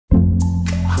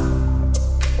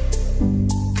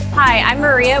Hi, I'm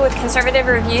Maria with Conservative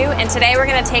Review, and today we're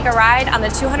going to take a ride on the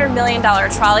 $200 million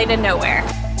trolley to nowhere.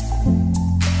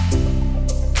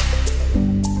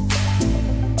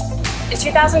 In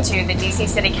 2002, the DC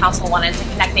City Council wanted to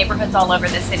connect neighborhoods all over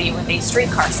the city with a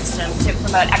streetcar system to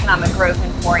promote economic growth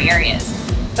in poor areas.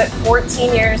 But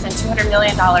 14 years and $200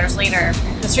 million later,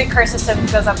 the streetcar system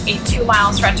goes up a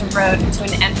 2-mile stretch of road into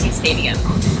an empty stadium.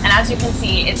 And as you can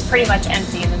see, it's pretty much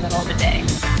empty in the middle of the day.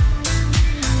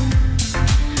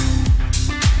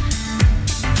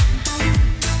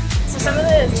 Some of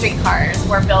the streetcars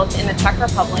were built in the Czech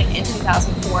Republic in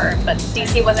 2004, but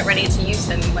DC wasn't ready to use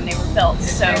them when they were built,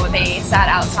 so they sat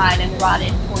outside and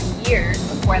rotted for years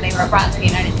before they were brought to the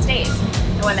United States.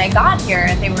 And when they got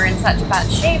here, they were in such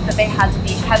bad shape that they had to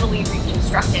be heavily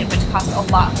reconstructed, which cost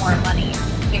a lot more money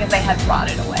because they had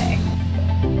rotted away.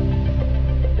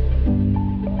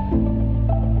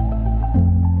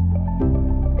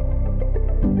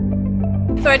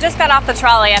 So I just got off the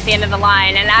trolley at the end of the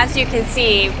line, and as you can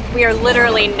see, we are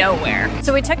literally nowhere.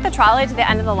 So we took the trolley to the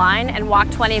end of the line and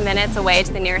walked 20 minutes away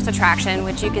to the nearest attraction,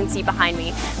 which you can see behind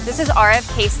me. This is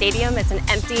RFK Stadium. It's an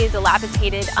empty,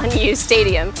 dilapidated, unused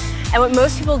stadium. And what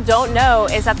most people don't know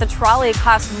is that the trolley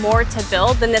cost more to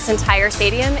build than this entire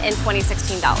stadium in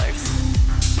 2016 dollars.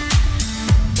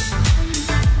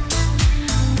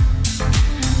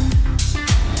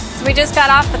 We just got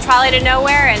off the trolley to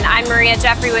nowhere, and I'm Maria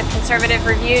Jeffrey with Conservative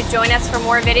Review. Join us for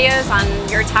more videos on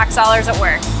your tax dollars at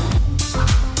work.